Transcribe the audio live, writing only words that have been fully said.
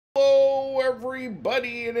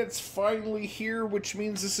everybody, and it's finally here, which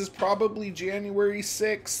means this is probably January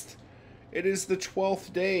 6th. It is the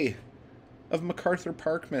 12th day of MacArthur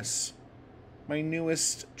Parkmas, my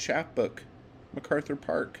newest chapbook, MacArthur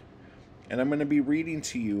Park. And I'm going to be reading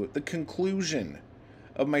to you the conclusion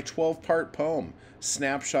of my 12-part poem,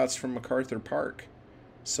 Snapshots from MacArthur Park.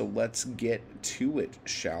 So let's get to it,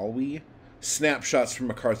 shall we? Snapshots from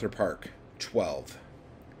MacArthur Park, 12.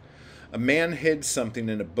 A man hid something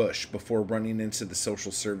in a bush before running into the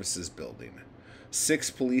social services building.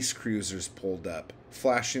 6 police cruisers pulled up,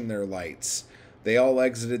 flashing their lights. They all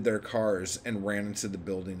exited their cars and ran into the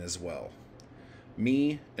building as well.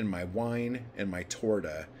 Me and my wine and my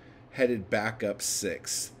torta headed back up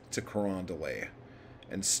 6th to Carondelet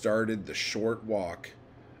and started the short walk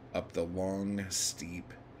up the long,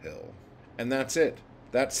 steep hill. And that's it.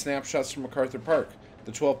 That's Snapshots from MacArthur Park,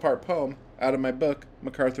 the 12-part poem out of my book,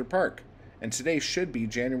 MacArthur Park. And today should be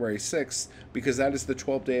January 6th because that is the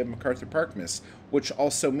 12th day of MacArthur Parkmas, which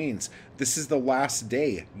also means this is the last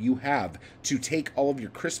day you have to take all of your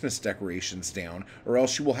Christmas decorations down, or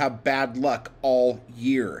else you will have bad luck all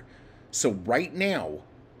year. So right now,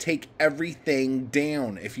 take everything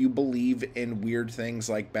down if you believe in weird things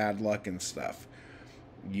like bad luck and stuff.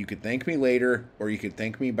 You could thank me later, or you could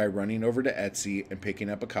thank me by running over to Etsy and picking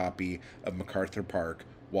up a copy of MacArthur Park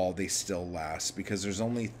while they still last, because there's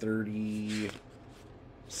only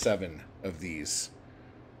 37 of these,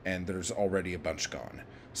 and there's already a bunch gone.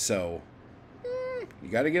 So, you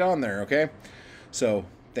got to get on there, okay? So,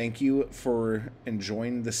 thank you for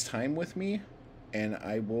enjoying this time with me, and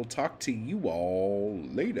I will talk to you all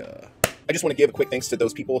later. I just want to give a quick thanks to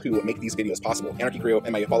those people who make these videos possible. Anarchy Crew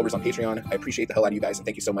and my followers on Patreon. I appreciate the hell out of you guys, and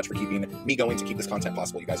thank you so much for keeping me going to keep this content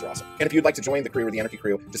possible. You guys are awesome. And if you'd like to join the crew or the Anarchy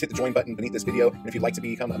Crew, just hit the join button beneath this video. And if you'd like to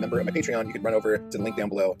become a member of my Patreon, you can run over to the link down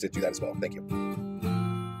below to do that as well. Thank you.